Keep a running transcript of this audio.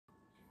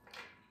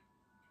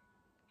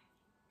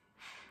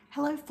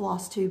Hello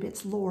Flosstube,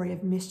 it's Lori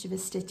of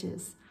Mischievous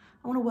Stitches.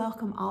 I want to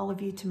welcome all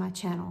of you to my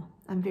channel.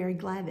 I'm very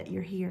glad that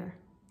you're here.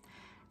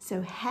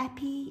 So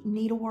happy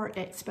Needlework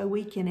Expo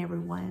weekend,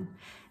 everyone.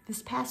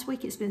 This past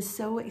week it's been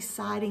so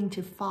exciting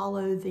to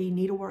follow the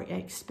Needlework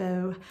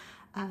Expo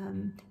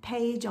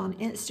page on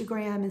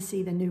Instagram and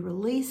see the new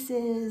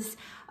releases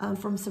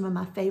from some of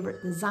my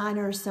favorite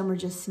designers. Some are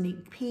just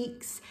sneak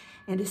peeks,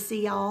 and to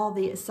see all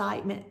the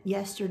excitement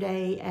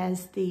yesterday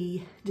as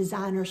the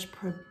designers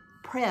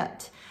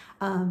prepped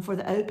for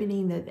the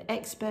opening of the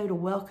expo to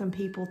welcome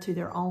people to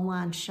their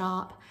online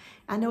shop.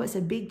 I know it's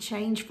a big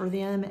change for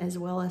them as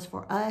well as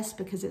for us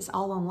because it's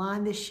all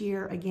online this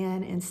year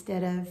again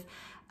instead of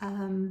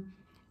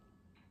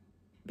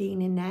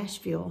being in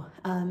Nashville.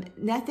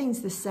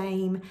 Nothing's the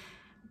same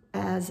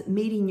as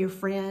meeting your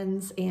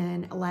friends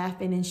and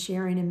laughing and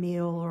sharing a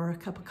meal or a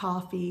cup of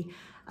coffee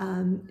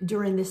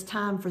during this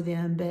time for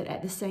them, but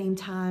at the same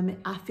time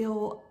I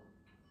feel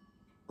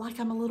like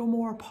I'm a little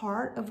more a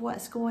part of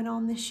what's going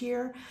on this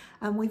year.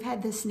 We've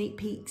had the sneak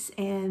peeks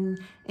and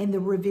the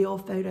reveal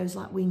photos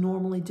like we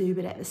normally do,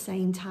 but at the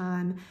same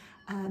time,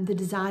 the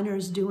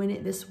designers doing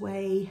it this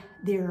way.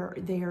 They're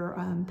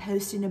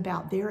posting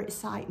about their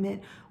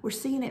excitement. We're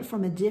seeing it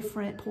from a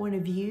different point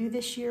of view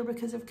this year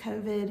because of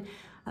COVID,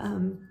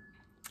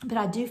 but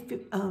I do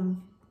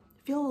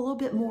feel a little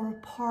bit more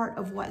a part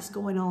of what's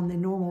going on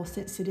than normal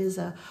since it is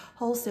a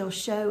wholesale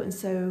show, and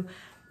so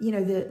you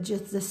know,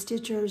 just the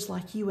stitchers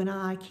like you and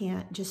I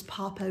can't just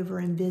pop over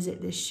and visit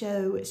this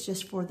show. It's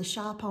just for the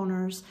shop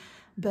owners,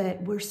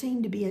 but we're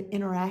seeming to be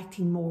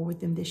interacting more with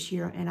them this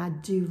year, and I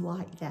do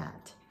like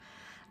that.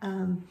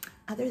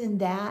 Other than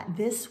that,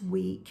 this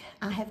week,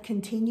 I have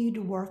continued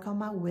to work on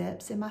my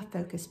whips and my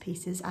focus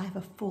pieces. I have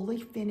a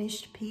fully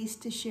finished piece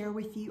to share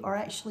with you, or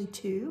actually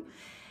two,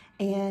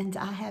 and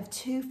I have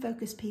two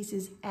focus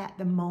pieces at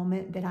the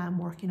moment that I'm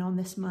working on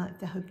this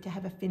month. I hope to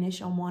have a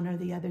finish on one or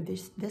the other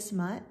this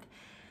month.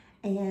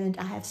 And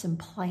I have some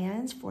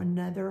plans for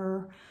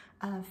another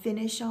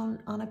finish on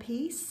a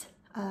piece,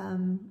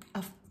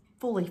 a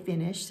fully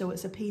finished. So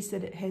it's a piece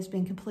that it has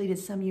been completed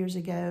some years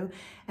ago,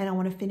 and I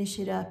want to finish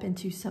it up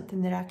into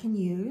something that I can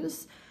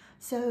use.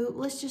 So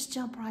let's just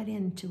jump right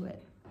into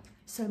it.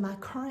 So my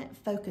current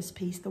focus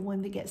piece, the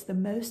one that gets the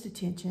most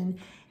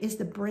attention, is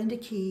the Brenda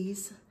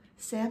Keys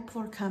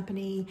Sampler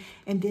Company,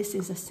 and this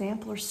is a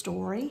sampler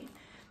story.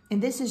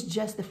 And this is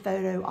just the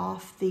photo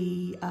off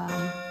the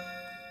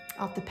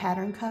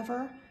pattern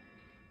cover.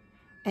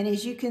 And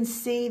as you can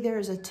see,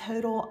 there's a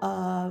total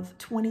of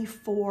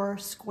 24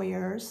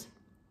 squares.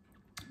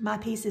 My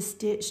piece is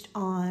stitched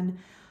on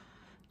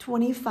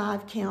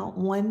 25 count,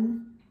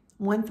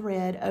 one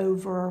thread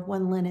over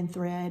one linen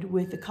thread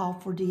with the call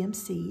for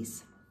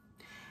DMCs.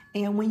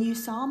 And when you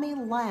saw me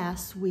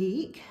last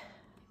week,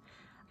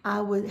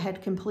 I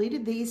had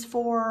completed these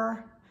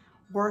four,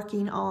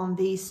 working on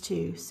these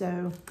two.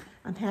 So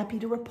I'm happy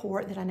to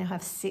report that I now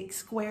have 6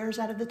 squares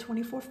out of the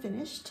 24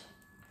 finished.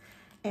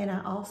 And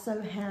I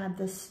also had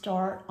the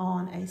start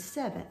on a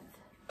 7th.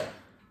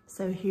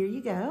 So here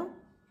you go.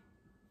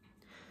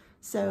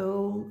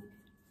 So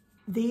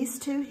these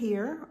two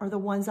here are the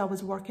ones I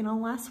was working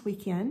on last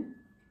weekend.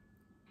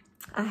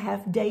 I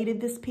have dated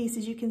this piece,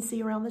 as you can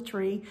see around the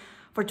tree,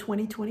 for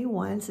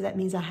 2021. So that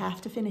means I have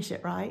to finish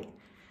it right.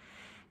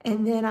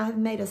 And then I've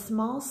made a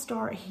small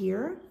start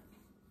here.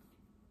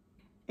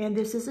 And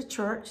this is a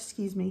church,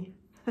 excuse me.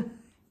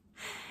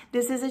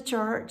 This is a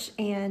church,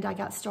 and I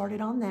got started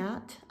on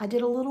that. I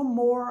did a little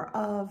more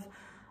of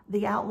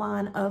the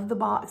outline of the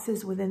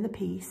boxes within the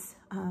piece.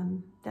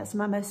 That's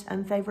my most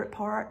unfavorite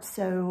part.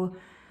 So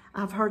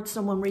I've heard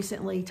someone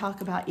recently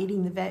talk about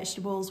eating the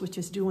vegetables, which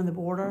is doing the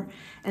border.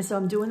 And so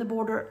I'm doing the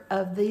border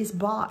of these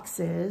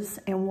boxes.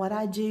 And what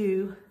I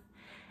do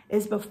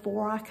is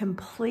before I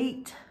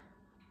complete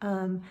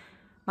my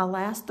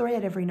last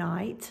thread every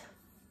night,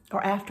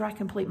 or after I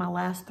complete my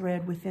last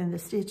thread within the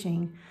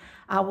stitching,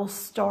 I will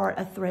start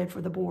a thread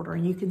for the border.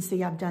 And you can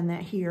see I've done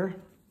that here.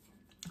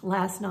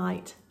 Last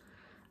night,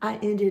 I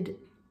ended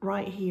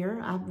right here.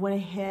 I went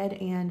ahead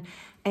and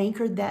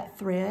anchored that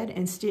thread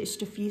and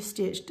stitched a few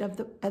stitches of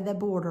the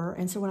border.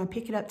 And so when I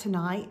pick it up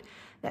tonight,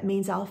 that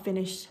means I'll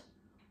finish,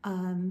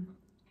 I'll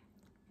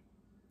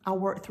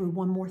work through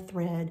one more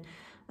thread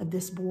of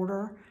this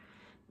border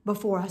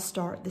before I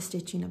start the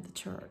stitching of the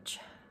church.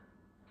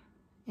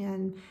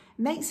 And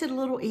makes it a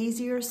little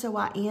easier, so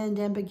I end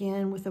and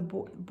begin with a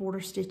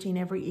border stitching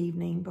every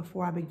evening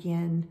before I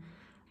begin,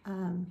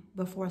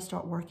 before I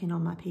start working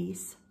on my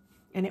piece.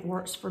 And it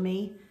works for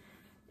me.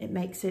 It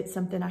makes it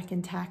something I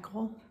can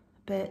tackle.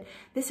 But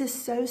this is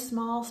so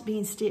small,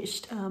 being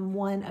stitched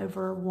 1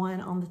 over 1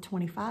 on the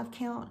 25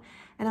 count,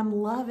 and I'm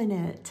loving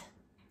it.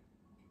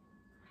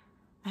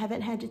 I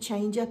haven't had to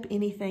change up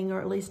anything,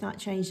 or at least not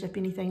changed up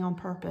anything on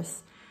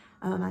purpose.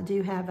 I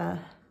do have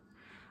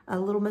a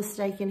little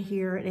mistake in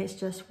here, and it's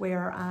just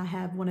where I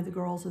have one of the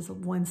girls is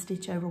 1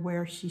 stitch over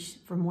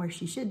from where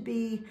she should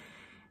be.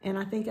 And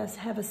I think I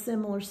have a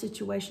similar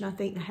situation. I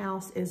think the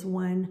house is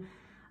one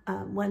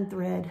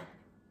thread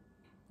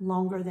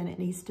longer than it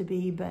needs to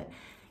be, but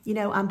you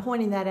know, I'm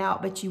pointing that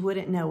out, but you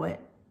wouldn't know it.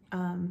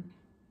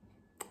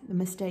 The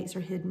mistakes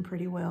are hidden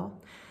pretty well.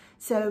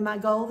 So my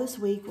goal this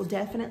week will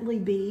definitely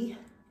be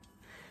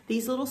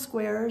these little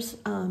squares.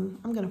 I'm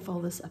gonna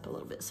fold this up a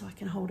little bit so I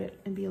can hold it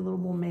and be a little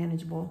more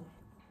manageable.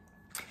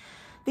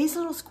 These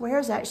little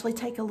squares actually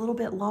take a little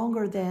bit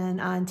longer than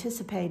I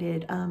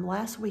anticipated.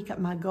 Last week,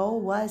 my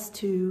goal was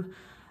to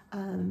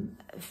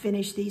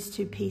finish these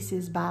 2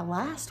 pieces by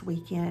last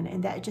weekend,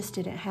 and that just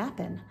didn't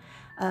happen.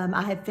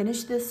 I had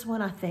finished this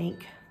one, I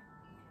think.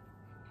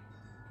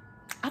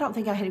 I don't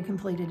think I had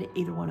completed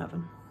either one of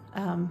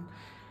them.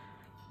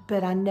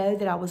 But I know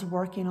that I was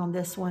working on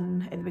this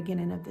one at the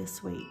beginning of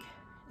this week.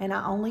 And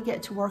I only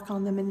get to work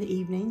on them in the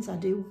evenings. I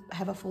do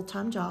have a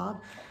full-time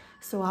job,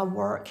 so I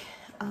work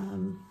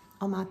on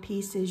my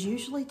pieces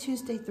usually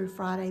Tuesday through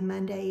Friday.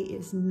 Monday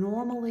is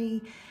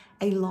normally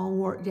a long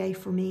work day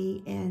for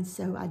me, and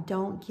so I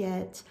don't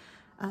get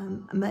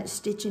much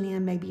stitching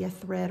in, maybe a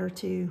thread or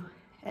 2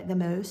 at the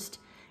most,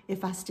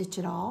 if I stitch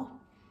at all.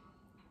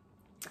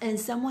 And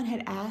someone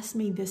had asked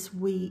me this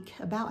week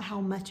about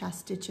how much I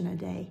stitch in a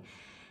day.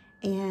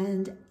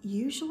 And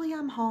usually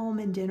I'm home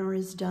and dinner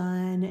is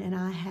done and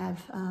I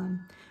have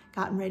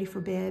gotten ready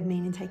for bed,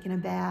 meaning taking a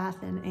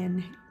bath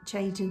and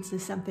changed into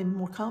something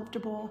more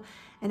comfortable.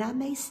 And I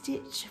may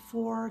stitch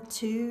for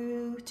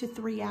 2 to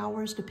 3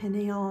 hours,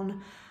 depending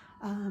on,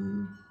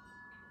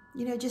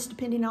 you know, just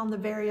depending on the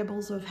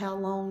variables of how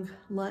long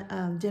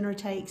dinner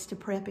takes to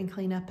prep and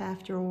clean up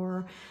after,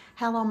 or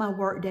how long my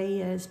work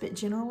day is, but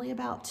generally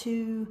about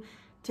 2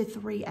 to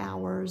 3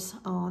 hours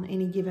on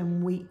any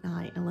given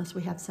weeknight, unless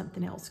we have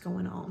something else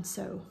going on.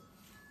 So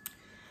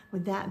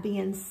with that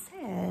being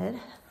said,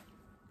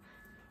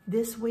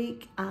 this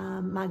week,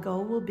 my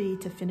goal will be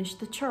to finish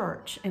the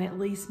church and at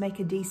least make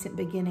a decent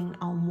beginning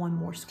on 1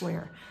 more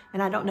square.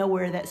 And I don't know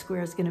where that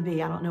square is gonna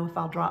be. I don't know if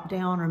I'll drop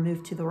down or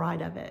move to the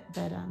right of it,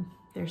 but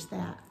there's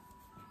that.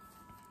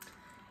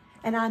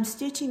 And I'm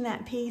stitching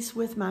that piece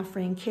with my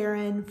friend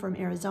Karen from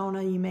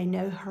Arizona. You may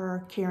know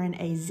her, Karen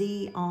AZ,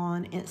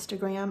 on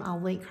Instagram. I'll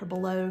link her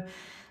below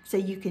so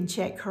you can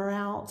check her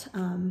out.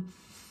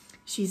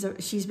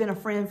 She's been a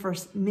friend for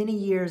many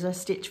years, a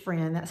stitch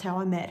friend. That's how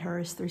I met her,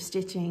 is through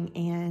stitching.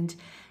 And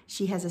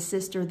she has a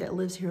sister that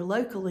lives here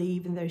locally,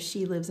 even though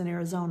she lives in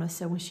Arizona.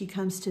 So when she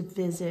comes to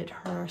visit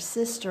her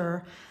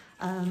sister,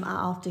 I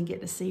often get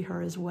to see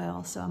her as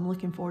well. So I'm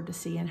looking forward to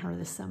seeing her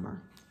this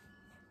summer.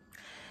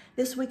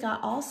 This week I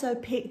also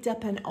picked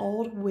up an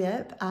old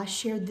whip. I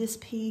shared this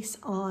piece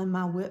on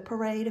my whip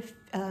parade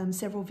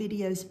several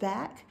videos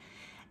back.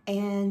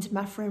 And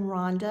my friend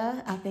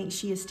Rhonda, I think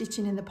she is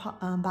stitching in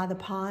by the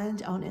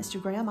pond on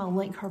Instagram. I'll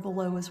link her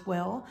below as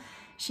well.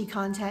 She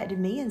contacted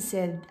me and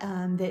said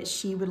that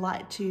she would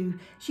like to,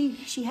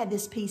 she had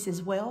this piece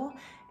as well,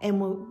 and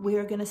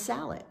we're gonna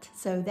sell it.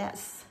 So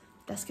that's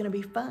gonna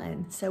be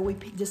fun. So we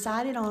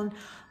decided on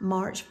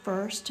March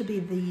 1st to be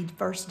the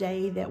first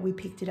day that we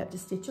picked it up to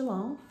stitch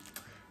along.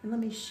 And let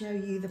me show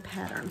you the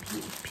pattern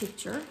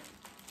picture.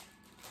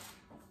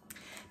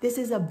 This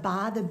is a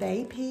By the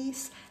Bay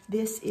piece.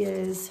 This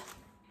is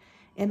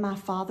in my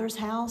father's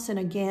house. And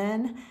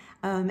again,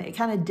 it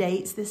kind of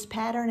dates this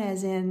pattern,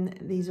 as in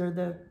these are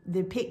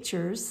the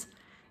pictures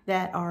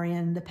that are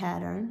in the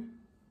pattern.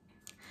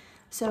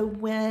 So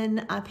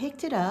when I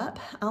picked it up,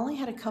 I only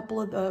had a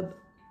couple of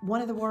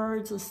one of the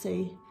words, let's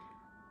see,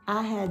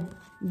 I had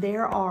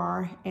there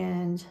are,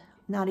 and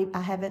not even,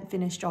 I haven't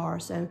finished are,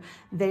 so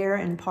there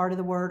and part of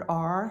the word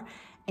are,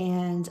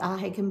 and I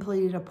had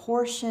completed a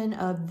portion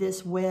of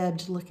this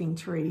webbed looking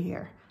tree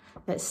here.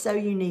 That's so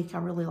unique, I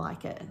really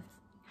like it.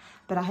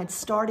 But I had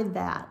started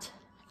that,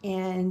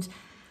 and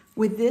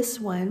with this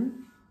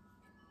one,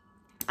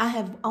 I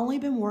have only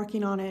been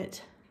working on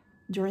it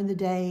during the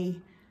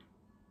day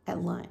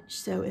at lunch.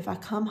 So if I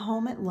come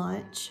home at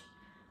lunch,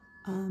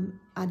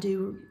 I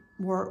do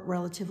work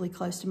relatively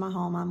close to my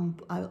home.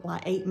 I'm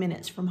like 8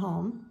 minutes from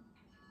home.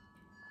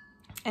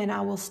 And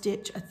I will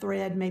stitch a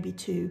thread, maybe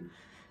 2,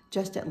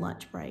 just at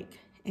lunch break.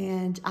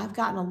 And I've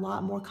gotten a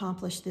lot more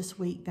accomplished this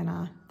week than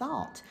I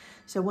thought.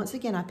 So once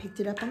again, I picked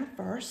it up on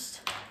the 1st,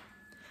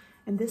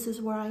 and this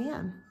is where I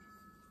am.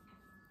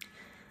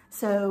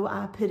 So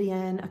I put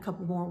in a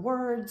couple more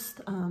words,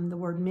 the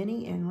word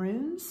mini and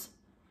rooms,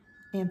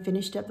 and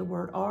finished up the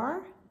word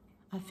are.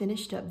 I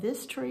finished up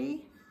this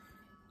tree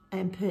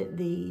and put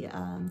the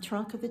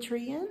trunk of the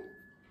tree in.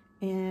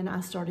 And I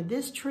started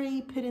this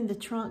tree, put in the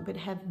trunk, but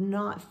have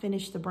not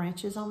finished the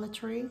branches on the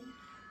tree.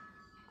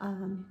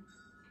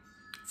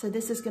 So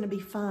this is gonna be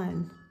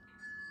fun.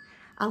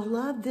 I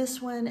love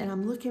this one, and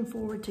I'm looking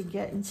forward to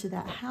getting to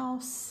that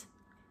house.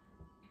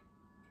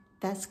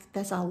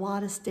 That's a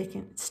lot of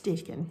stitching.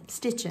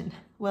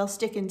 Well,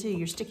 sticking too,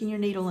 you're sticking your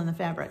needle in the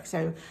fabric.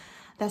 So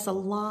that's a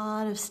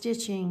lot of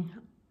stitching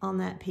on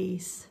that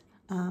piece.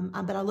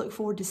 But I look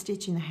forward to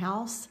stitching the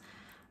house.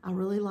 I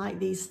really like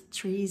these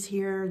trees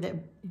here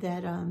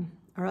that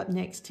are up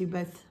next to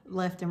both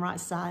left and right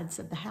sides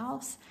of the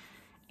house,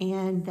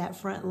 and that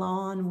front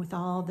lawn with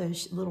all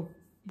those little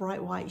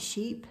bright white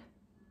sheep.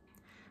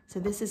 So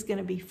this is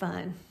gonna be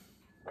fun.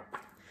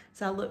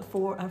 So I look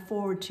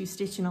forward to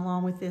stitching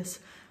along with this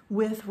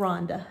with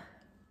Rhonda.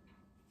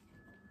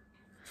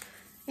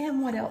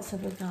 And what else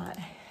have we got?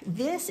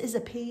 This is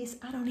a piece,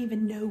 I don't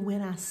even know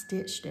when I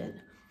stitched it.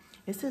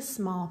 It's a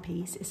small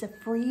piece. It's a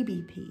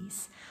freebie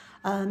piece.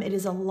 It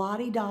is a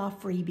La-di-da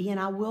freebie, and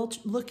I will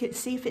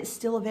see if it's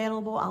still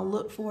available. I'll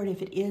look for it.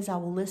 If it is, I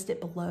will list it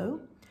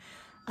below.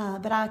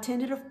 But I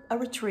attended a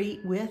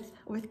retreat with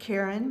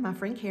Karen, my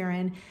friend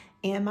Karen,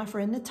 and my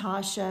friend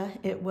Natasha.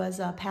 It was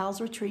a Pals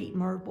Retreat in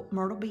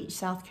Myrtle Beach,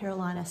 South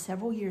Carolina,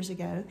 several years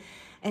ago.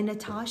 And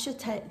Natasha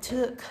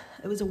took,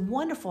 it was a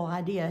wonderful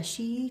idea.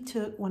 She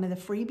took one of the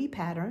freebie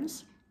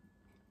patterns,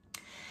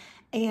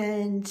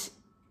 and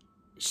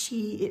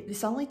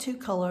it's only 2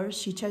 colors.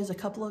 She chose a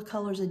couple of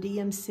colors of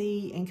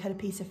DMC and cut a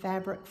piece of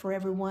fabric for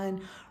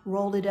everyone,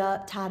 rolled it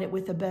up, tied it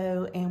with a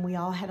bow, and we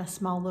all had a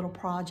small little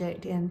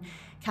project, and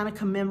kind of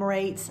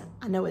commemorates,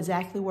 I know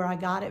exactly where I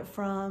got it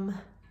from,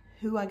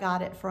 who I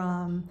got it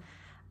from,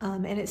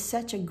 and it's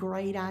such a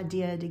great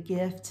idea to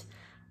gift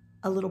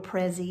a little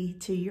prezi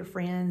to your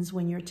friends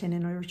when you're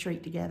attending a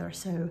retreat together.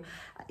 So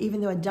even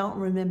though I don't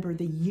remember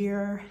the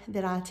year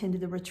that I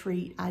attended the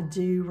retreat, I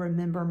do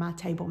remember my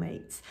table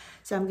mates.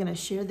 So I'm gonna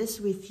share this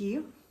with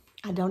you.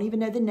 I don't even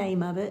know the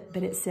name of it,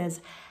 but it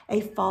says, "A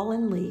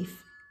fallen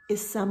leaf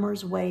is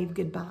summer's wave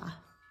goodbye."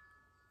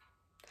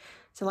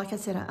 So like I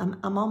said,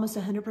 I'm almost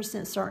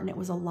 100% certain it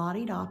was a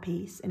La-di-da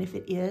piece, and if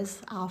it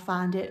is, I'll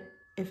find it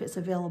if it's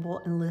available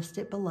and list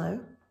it below.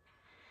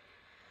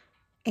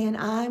 And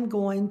I'm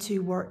going to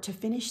work to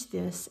finish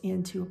this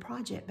into a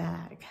project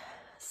bag.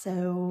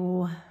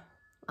 So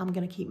I'm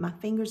gonna keep my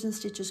fingers and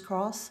stitches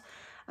crossed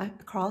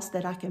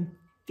that I can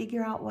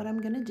figure out what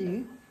I'm gonna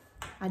do.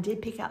 I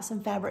did pick out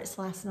some fabrics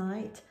last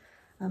night.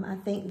 I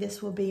think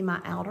this will be my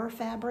outer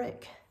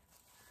fabric.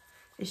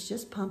 It's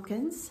just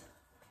pumpkins.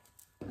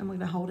 I'm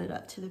gonna hold it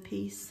up to the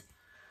piece.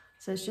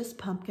 So it's just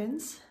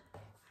pumpkins.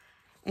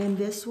 And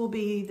this will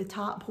be the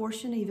top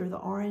portion, either the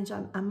orange.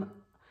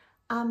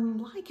 I'm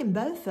liking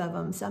both of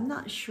them, so I'm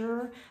not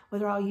sure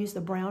whether I'll use the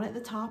brown at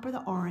the top or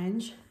the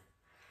orange.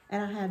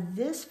 And I have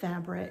this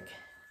fabric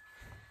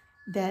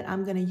that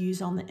I'm gonna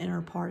use on the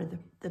inner part of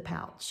the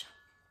pouch.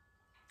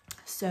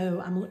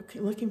 So I'm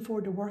looking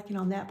forward to working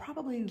on that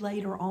probably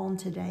later on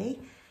today.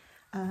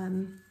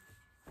 And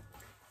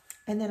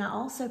then I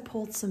also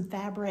pulled some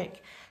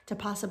fabric to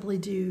possibly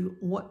do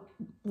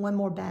one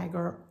more bag,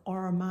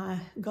 or my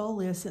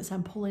goal is, since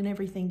I'm pulling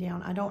everything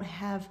down, I don't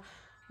have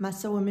my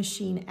sewing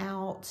machine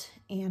out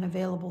and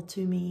available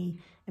to me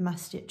in my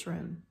stitch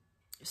room.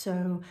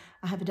 So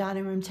I have a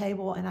dining room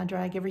table, and I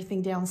drag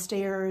everything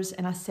downstairs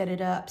and I set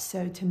it up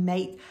so to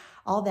make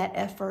all that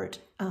effort,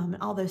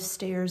 all those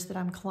stairs that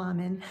I'm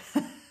climbing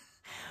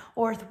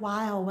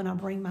worthwhile. When I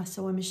bring my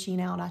sewing machine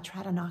out, I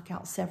try to knock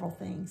out several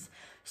things.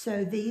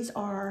 So these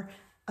are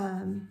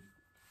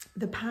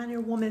the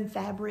Pioneer Woman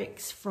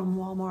fabrics from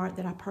Walmart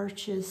that I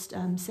purchased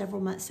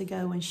several months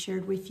ago and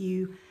shared with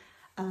you.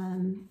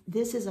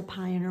 This is a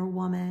Pioneer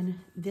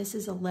Woman. This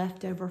is a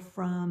leftover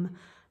from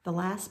the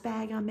last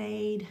bag I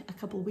made a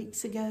couple of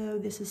weeks ago.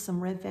 This is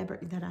some red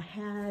fabric that I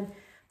had,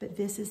 but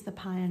this is the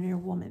Pioneer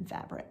Woman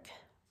fabric.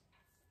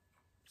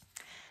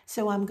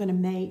 So I'm gonna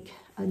make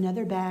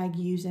another bag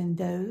using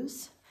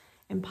those,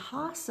 and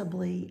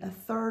possibly a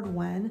third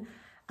one.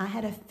 I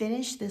had a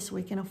finish this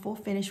week, and a full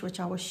finish, which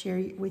I will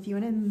share with you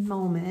in a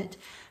moment,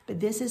 but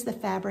this is the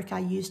fabric I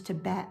used to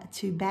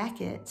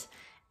back it.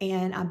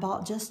 And I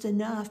bought just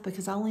enough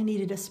because I only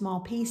needed a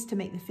small piece to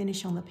make the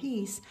finish on the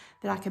piece,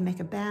 that I could make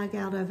a bag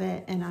out of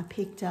it. And I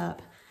picked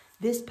up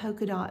this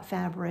polka dot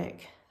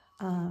fabric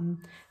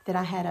that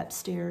I had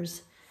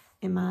upstairs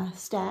in my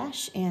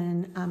stash,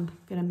 and I'm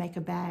gonna make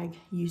a bag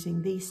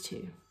using these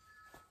two.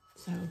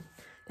 So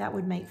that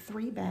would make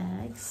 3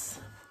 bags,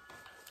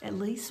 at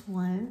least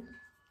one.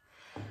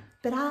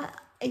 But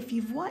if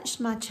you've watched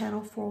my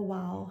channel for a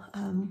while,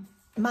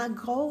 my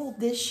goal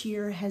this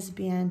year has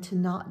been to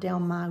knock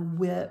down my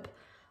WIP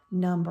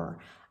number.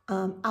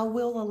 I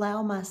will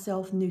allow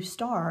myself new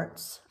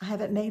starts. I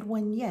haven't made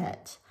one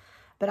yet,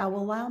 but I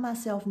will allow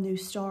myself new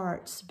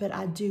starts, but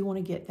I do want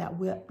to get that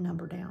WIP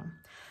number down.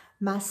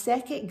 My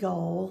second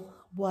goal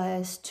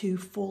was to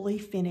fully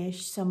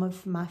finish some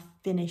of my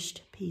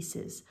finished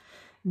pieces,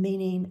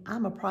 meaning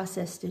I'm a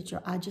process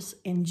stitcher. I just,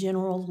 in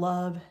general,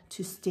 love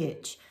to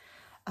stitch.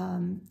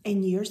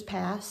 In years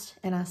past,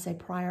 and I say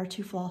prior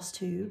to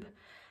Flosstube,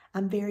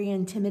 I'm very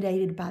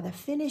intimidated by the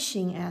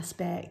finishing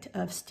aspect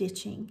of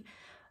stitching.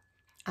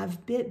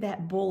 I've bit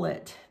that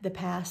bullet the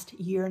past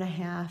year and a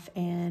half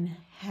and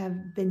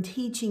have been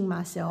teaching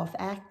myself,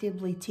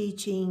 actively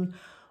teaching,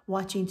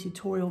 watching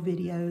tutorial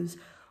videos,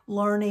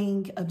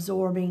 learning,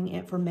 absorbing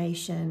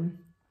information,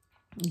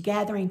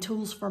 gathering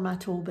tools for my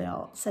tool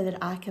belt so that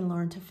I can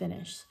learn to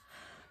finish.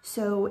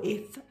 So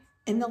if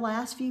in the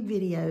last few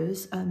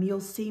videos,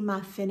 you'll see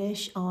my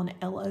finish on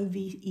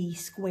LOVE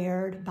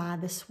squared by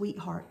the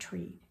Sweetheart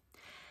Tree.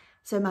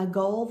 So my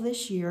goal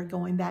this year,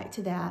 going back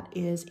to that,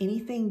 is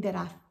anything that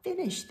I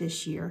finish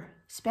this year,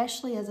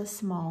 especially as a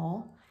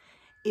small,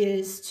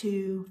 is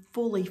to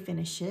fully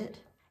finish it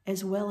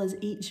as well as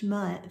each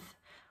month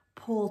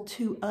pull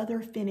 2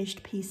 other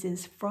finished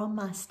pieces from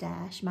my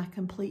stash, my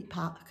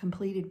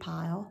completed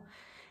pile,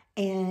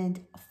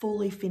 and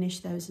fully finish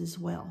those as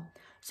well.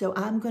 So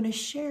I'm going to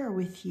share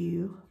with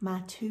you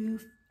my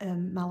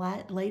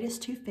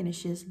latest 2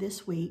 finishes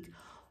this week.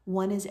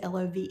 One is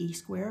LOVE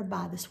Square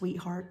by the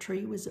Sweetheart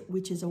Tree,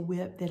 which is a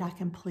whip that I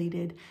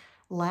completed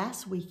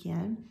last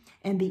weekend.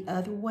 And the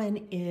other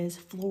one is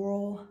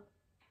Floral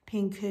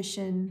Pin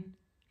Cushion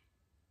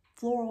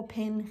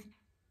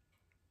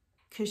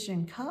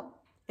Cup.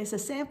 It's a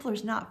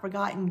Sampler's Not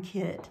Forgotten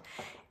kit,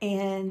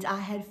 and I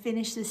had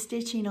finished the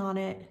stitching on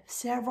it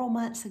several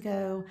months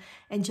ago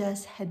and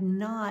just had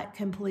not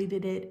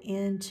completed it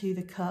into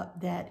the cup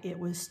that it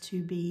was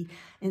to be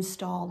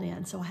installed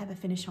in. So I have a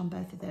finish on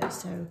both of those.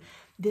 So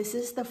this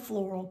is the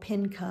Floral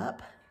Pin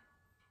Cup.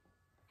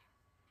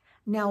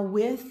 Now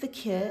with the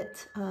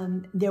kit,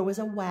 there was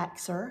a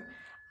waxer.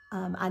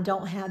 I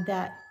don't have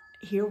that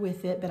here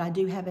with it, but I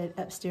do have it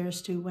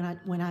upstairs too.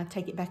 When I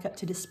take it back up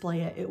to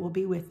display it, it will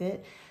be with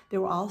it.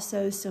 There were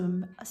also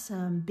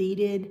some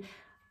beaded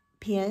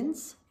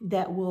pins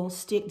that will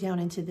stick down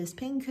into this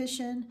pin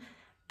cushion,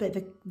 but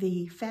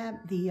the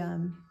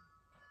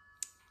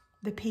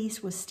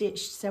piece was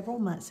stitched several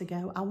months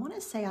ago. I want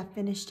to say I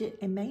finished it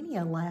in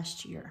Mania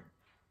last year.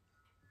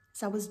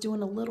 So I was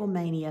doing a little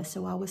Mania,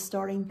 so I was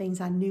starting things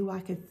I knew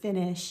I could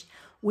finish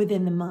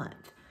within the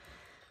month.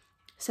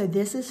 So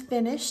this is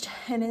finished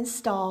and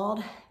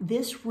installed.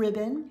 This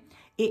ribbon,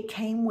 it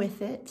came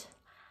with it.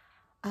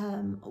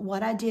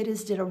 What I did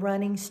is did a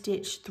running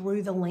stitch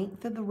through the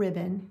length of the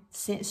ribbon,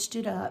 cinched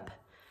it up.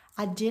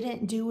 I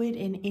didn't do it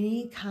in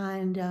any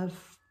kind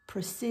of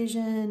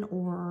precision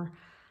or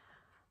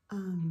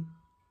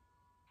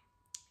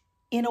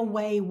in a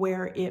way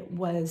where it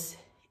was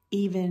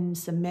even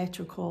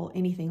symmetrical,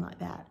 anything like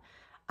that.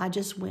 I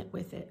just went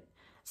with it.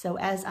 So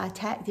as I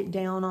tacked it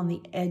down on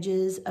the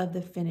edges of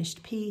the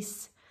finished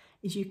piece,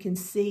 as you can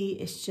see,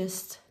 it's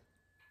just,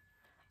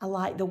 I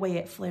like the way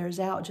it flares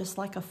out, just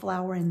like a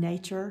flower in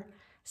nature.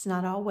 It's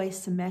not always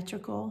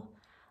symmetrical.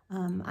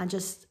 I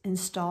just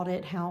installed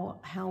it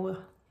how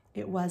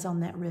it was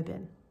on that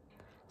ribbon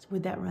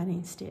with that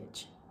running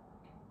stitch.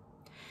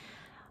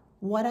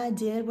 What I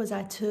did was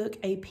I took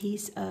a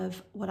piece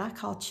of what I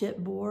call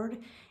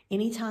chipboard.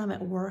 Anytime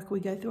at work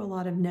we go through a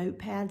lot of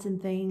notepads and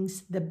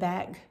things, the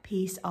back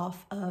piece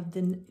off of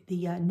the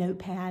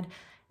notepad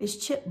is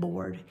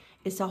chipboard.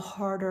 It's a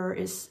harder,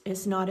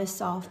 it's not as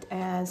soft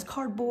as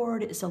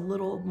cardboard, it's a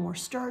little more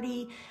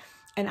sturdy.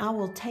 And I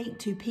will take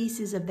 2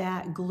 pieces of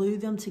that, glue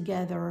them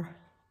together,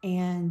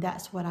 and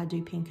that's what I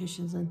do pin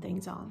cushions and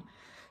things on.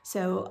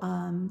 So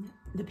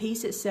the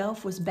piece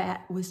itself was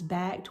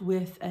backed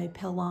with a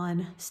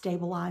Pellon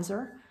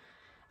stabilizer.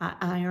 I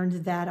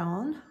ironed that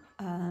on.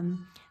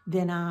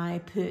 Then I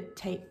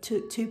took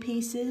 2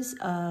 pieces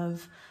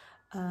of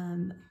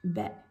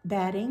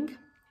batting.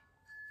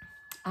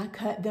 I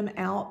cut them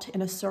out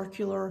in a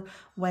circular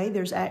way.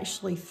 There's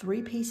actually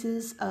 3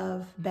 pieces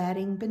of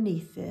batting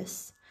beneath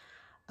this.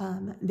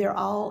 They're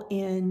all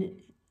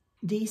in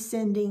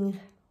descending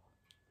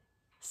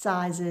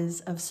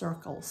sizes of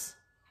circles.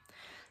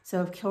 So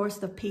of course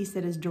the piece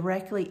that is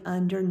directly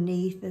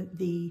underneath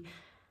the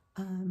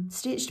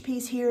stitched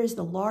piece here is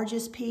the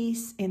largest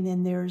piece, and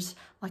then there's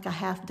like a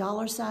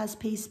 $50 size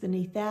piece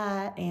beneath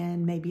that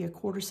and maybe a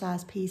quarter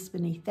size piece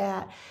beneath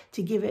that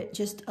to give it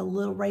just a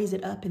little, raise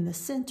it up in the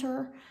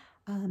center,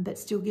 but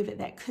still give it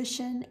that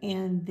cushion.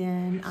 And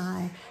then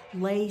I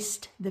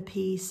laced the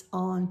piece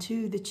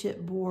onto the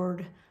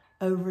chipboard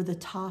over the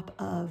top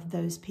of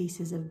those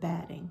pieces of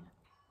batting.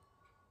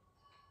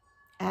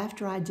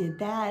 After I did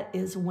that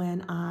is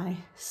when I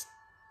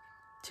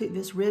took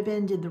this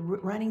ribbon, did the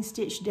running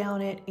stitch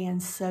down it,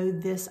 and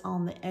sewed this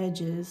on the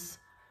edges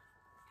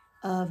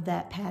of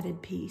that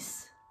padded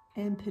piece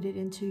and put it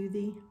into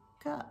the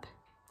cup.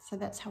 So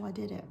that's how I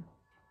did it.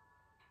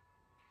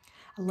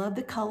 I love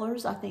the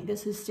colors. I think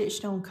this is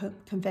stitched on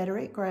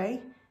Confederate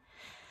gray,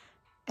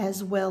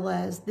 as well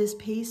as this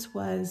piece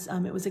was,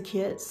 it was a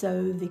kit,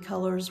 so the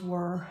colors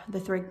were, the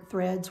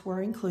threads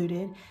were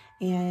included,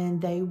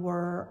 and they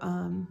were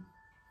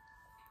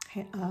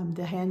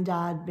the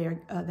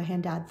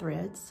hand-dyed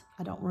threads.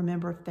 I don't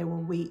remember if they were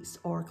Wheats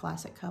or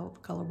Classic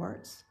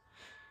Colorworks.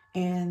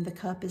 And the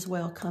cup as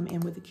well come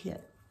in with the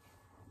kit.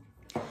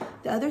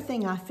 The other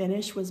thing I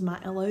finished was my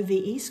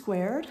LOVE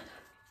squared.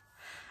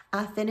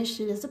 I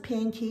finished it as a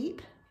pin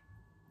keep.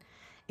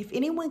 If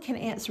anyone can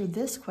answer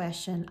this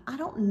question, I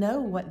don't know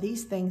what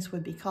these things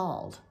would be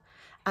called.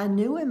 I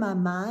knew in my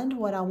mind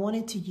what I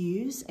wanted to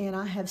use, and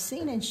I have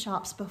seen in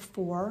shops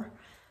before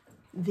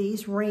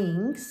these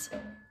rings,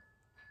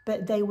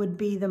 but they would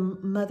be the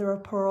mother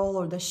of pearl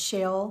or the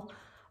shell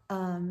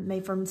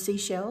made from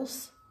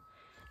seashells.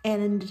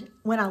 And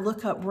when I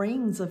look up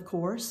rings, of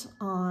course,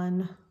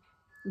 on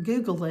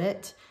Google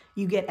it,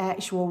 you get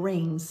actual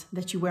rings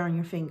that you wear on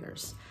your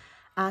fingers.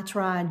 I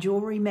tried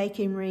jewelry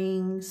making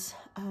rings.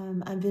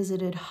 I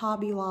visited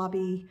Hobby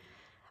Lobby.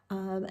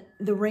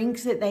 The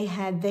rings that they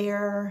had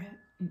there,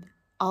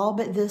 all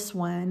but this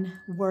one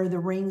were the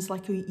rings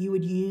like you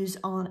would use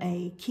on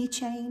a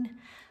keychain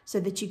so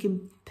that you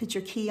can put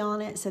your key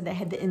on it, so they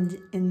had the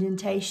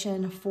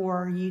indentation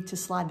for you to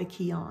slide the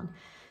key on.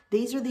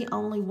 These are the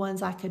only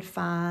ones I could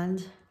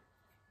find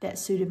that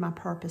suited my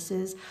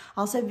purposes.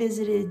 I also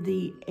visited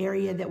the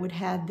area that would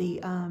have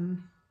the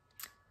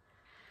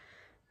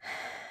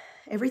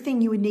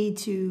everything you would need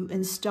to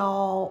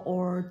install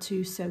or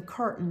to sew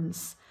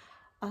curtains.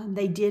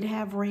 They did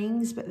have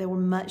rings, but they were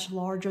much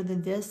larger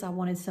than this. I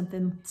wanted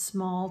something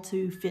small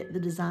to fit the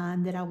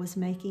design that I was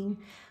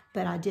making.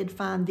 But I did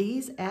find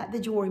these at the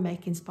jewelry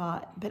making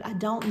spot, but I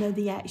don't know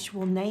the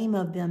actual name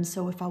of them.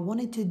 So if I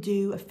wanted to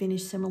do a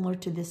finish similar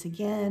to this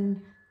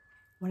again,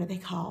 what are they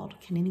called?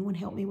 Can anyone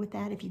help me with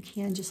that? If you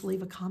can, just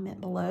leave a comment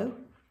below.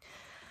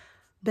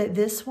 But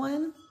this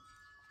one,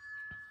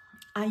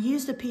 I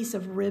used a piece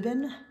of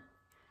ribbon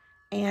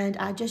and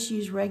I just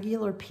used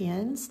regular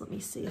pins. Let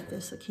me see if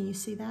this, can you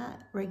see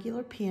that?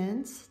 Regular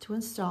pins to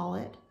install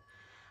it.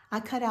 I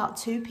cut out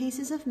 2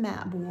 pieces of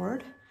mat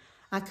board.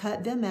 I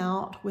cut them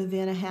out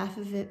within a half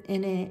of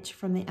an inch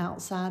from the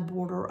outside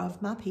border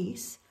of my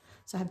piece.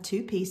 So I have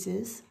 2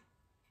 pieces.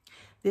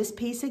 This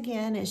piece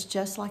again is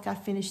just like I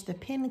finished the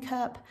pin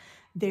cup.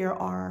 There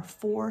are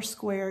 3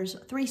 squares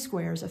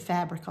of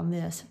fabric on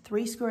this.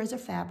 3 squares of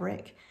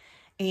fabric,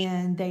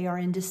 and they are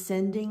in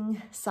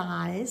descending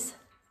size.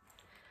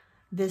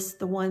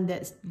 The one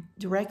that's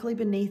directly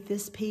beneath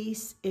this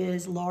piece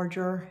is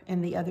larger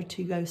and the other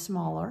 2 go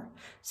smaller,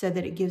 so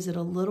that it gives it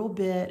a little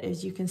bit.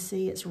 As you can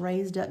see, it's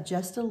raised up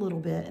just a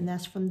little bit, and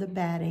that's from the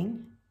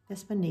batting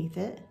that's beneath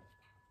it.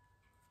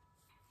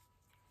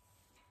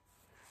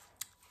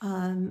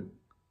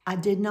 I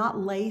did not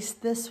lace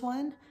this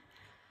one.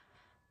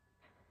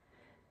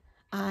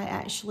 I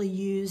actually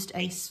used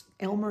a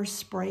Elmer's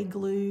spray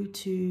glue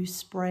to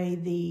spray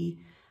the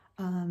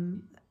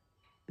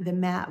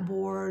mat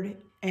board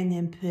and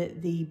then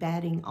put the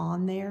batting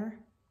on there.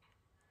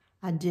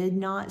 I did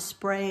not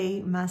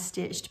spray my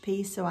stitched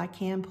piece, so I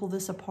can pull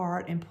this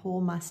apart and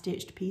pull my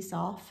stitched piece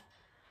off.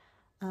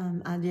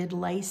 I did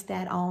lace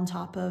that on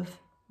top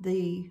of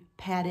the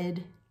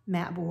padded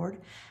mat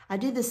board. I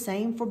did the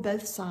same for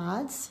both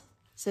sides.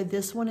 So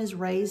this one is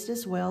raised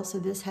as well. So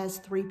this has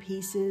 3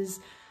 pieces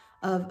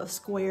of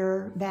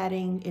square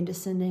batting in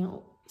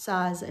descending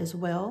size as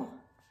well.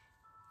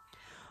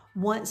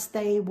 Once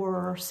they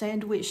were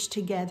sandwiched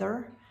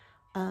together,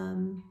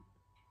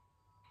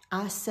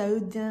 I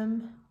sewed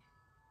them,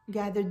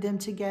 gathered them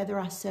together.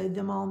 I sewed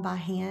them on by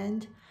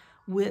hand,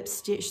 whip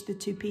stitched the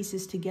 2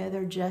 pieces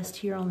together just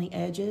here on the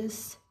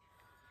edges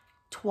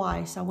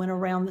twice. I went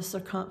around the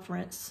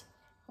circumference,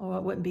 or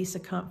it wouldn't be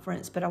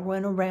circumference, but I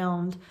went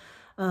around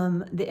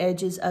the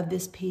edges of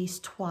this piece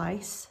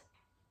twice.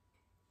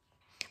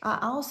 I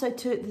also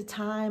took the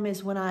time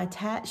as when I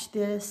attached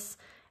this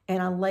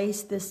and I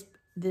laced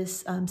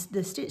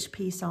the stitch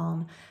piece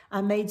on, I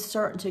made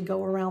certain to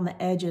go around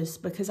the edges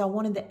because I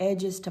wanted the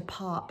edges to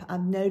pop.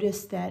 I've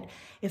noticed that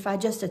if I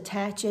just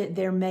attach it,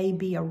 there may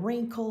be a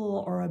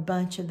wrinkle or a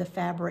bunch of the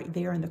fabric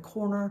there in the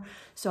corner.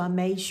 So I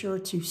made sure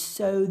to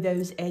sew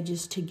those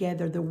edges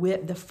together,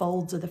 the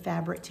folds of the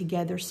fabric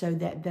together so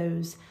that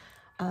those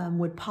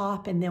would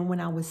pop. And then when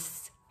I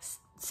was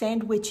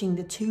sandwiching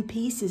the 2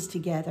 pieces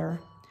together,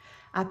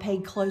 I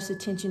paid close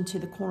attention to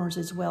the corners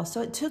as well.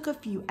 So it took a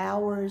few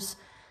hours.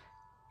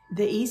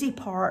 The easy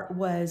part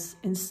was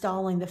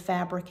installing the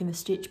fabric and the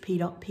stitch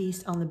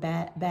piece on the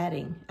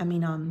batting,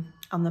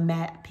 on the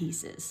mat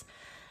pieces.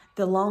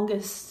 The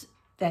longest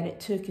that it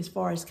took as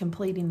far as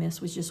completing this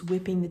was just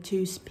whipping the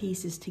 2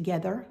 pieces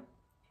together.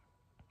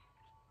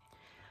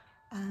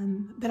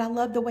 But I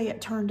love the way it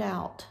turned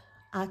out.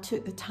 I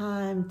took the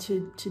time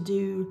to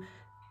do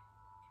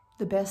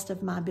the best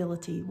of my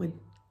ability with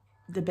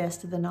the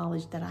best of the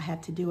knowledge that I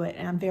have to do it,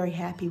 and I'm very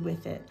happy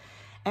with it.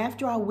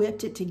 After I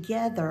whipped it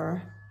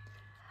together,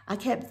 I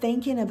kept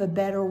thinking of a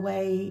better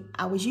way.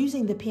 I was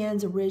using the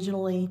pins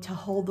originally to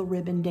hold the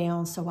ribbon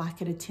down so I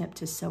could attempt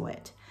to sew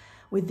it.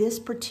 With this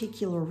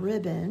particular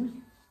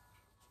ribbon,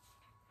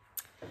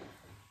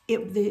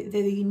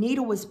 the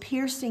needle was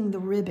piercing the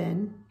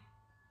ribbon,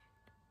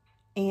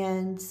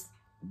 and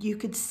you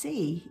could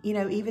see,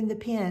 even the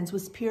pins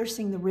was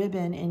piercing the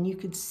ribbon, and you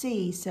could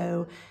see,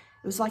 so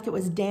it was like it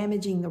was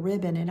damaging the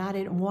ribbon, and I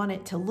didn't want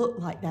it to look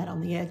like that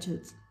on the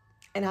edges.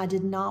 And I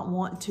did not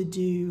want to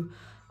do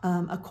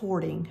a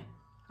cording.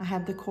 I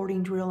have the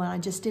cording drill, and I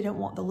just didn't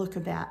want the look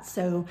of that.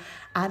 So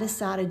I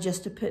decided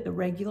just to put the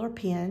regular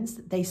pins.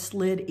 They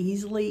slid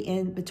easily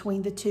in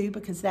between the 2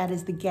 because that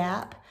is the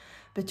gap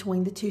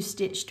between the 2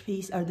 stitched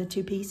the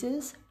 2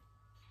 pieces.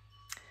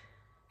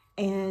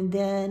 And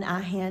then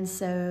I hand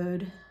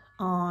sewed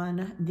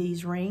on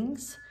these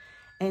rings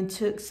and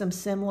took some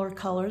similar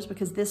colors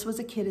because this was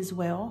a kit as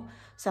well.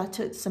 So I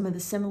took some of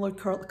the similar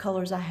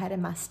colors I had in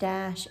my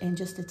stash and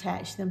just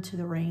attached them to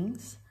the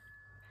rings.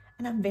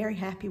 And I'm very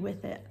happy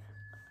with it.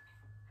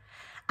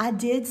 I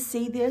did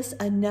see this,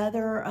 a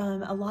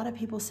lot of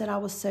people said I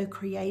was so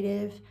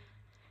creative.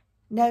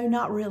 No,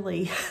 not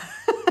really.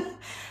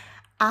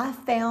 I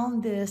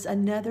found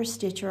another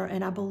stitcher,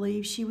 and I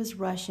believe she was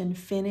Russian,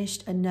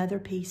 finished another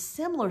piece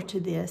similar to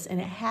this,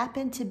 and it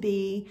happened to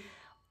be,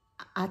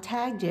 I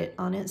tagged it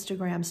on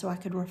Instagram so I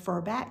could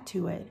refer back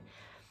to it.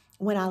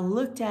 When I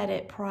looked at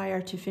it prior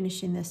to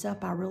finishing this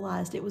up, I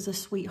realized it was a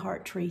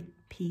sweetheart tree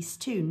piece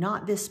too.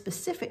 Not this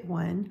specific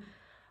one,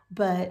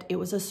 but it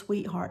was a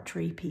sweetheart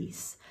tree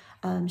piece.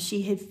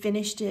 She had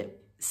finished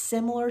it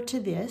similar to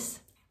this.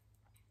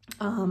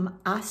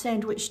 I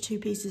sandwiched two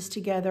pieces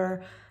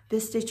together.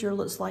 This stitcher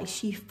looks like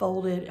she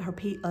folded, her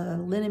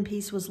linen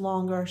piece was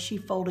longer. She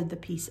folded the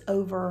piece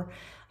over,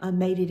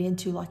 made it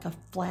into like a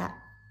flat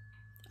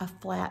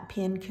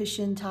pin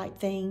cushion type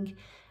thing,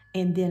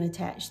 and then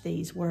attached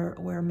these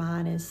where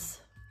mine is,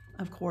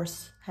 of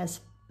course,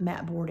 has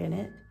mat board in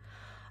it.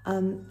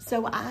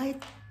 So I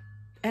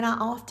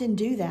often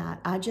do that.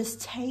 I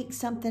just take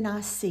something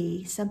I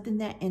see, something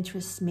that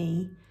interests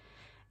me,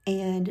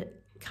 and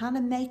kind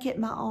of make it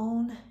my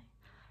own.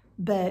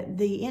 But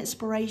the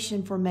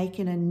inspiration for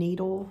making a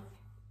needle,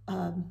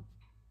 a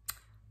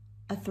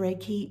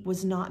thread keep,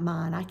 was not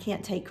mine. I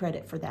can't take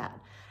credit for that.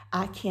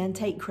 I can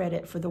take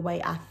credit for the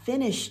way I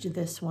finished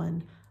this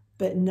one,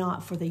 but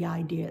not for the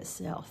idea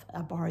itself.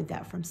 I borrowed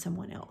that from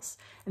someone else.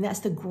 And that's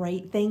the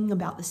great thing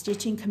about the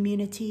stitching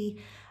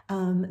community.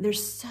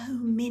 There's so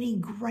many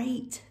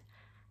great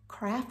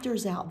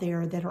crafters out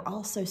there that are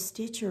also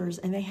stitchers,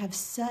 and they have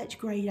such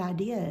great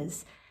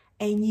ideas.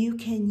 And you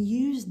can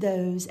use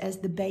those as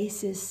the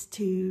basis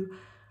to,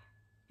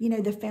 you know,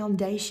 the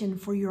foundation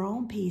for your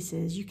own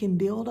pieces. You can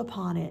build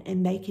upon it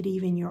and make it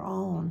even your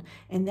own.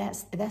 And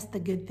that's the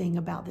good thing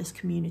about this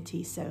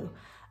community. So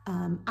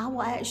I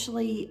will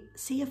actually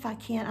see if I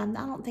can.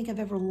 I don't think I've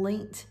ever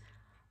linked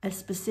a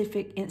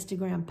specific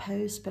Instagram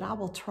post, but I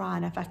will try.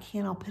 And if I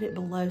can, I'll put it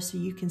below so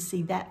you can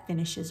see that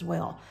finish as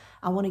well.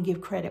 I want to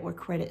give credit where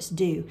credit's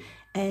due.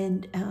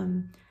 And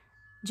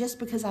just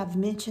because I've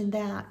mentioned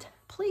that,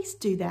 please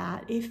do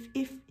that.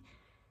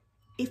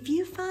 If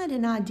you find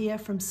an idea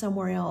from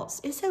somewhere else,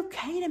 it's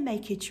okay to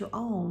make it your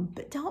own,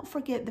 but don't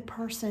forget the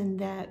person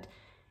that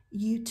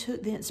you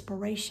took the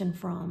inspiration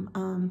from.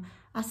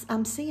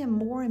 I'm seeing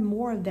more and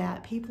more of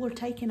that. People are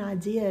taking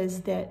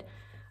ideas that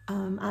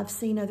I've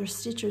seen other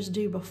stitchers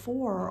do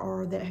before,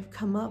 or that have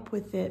come up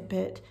with it,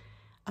 but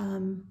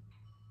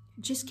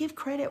just give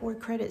credit where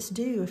credit's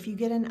due. If you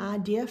get an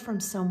idea from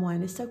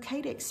someone, it's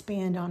okay to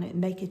expand on it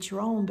and make it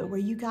your own, but where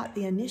you got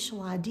the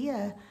initial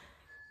idea,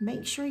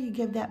 make sure you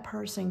give that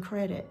person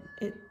credit.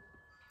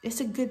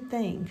 It's a good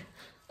thing.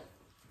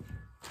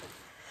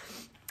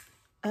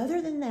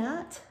 Other than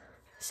that,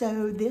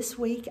 so this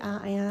week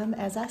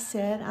as I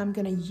said, I'm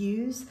gonna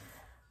use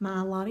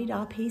my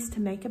la-di-da piece to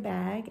make a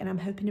bag, and I'm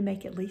hoping to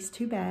make at least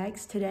 2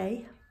 bags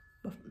today.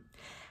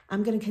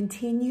 I'm going to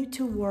continue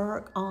to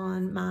work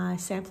on my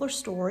sampler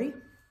story,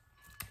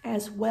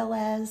 as well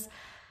as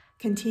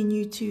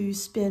continue to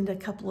spend a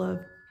couple of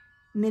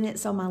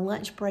minutes on my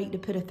lunch break to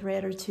put a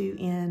thread or two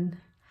in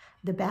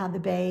the By the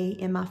Bay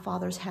in my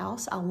father's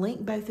house. I'll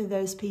link both of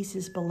those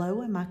pieces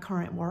below in my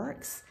current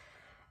works.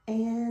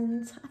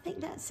 And I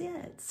think that's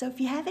it. So if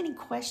you have any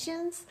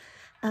questions,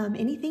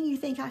 anything you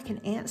think I can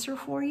answer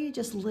for you,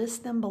 just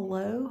list them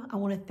below. I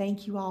want to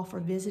thank you all for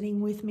visiting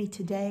with me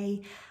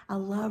today. I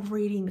love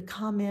reading the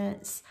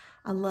comments.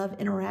 I love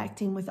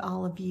interacting with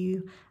all of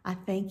you. I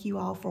thank you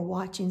all for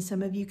watching.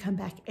 Some of you come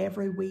back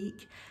every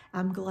week.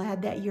 I'm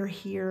glad that you're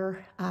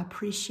here. I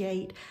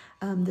appreciate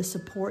the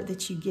support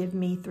that you give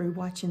me through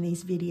watching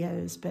these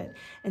videos. But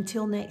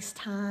until next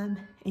time,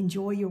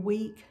 enjoy your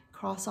week.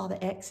 Cross all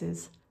the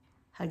X's.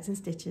 Hugs and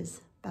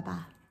stitches.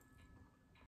 Bye-bye.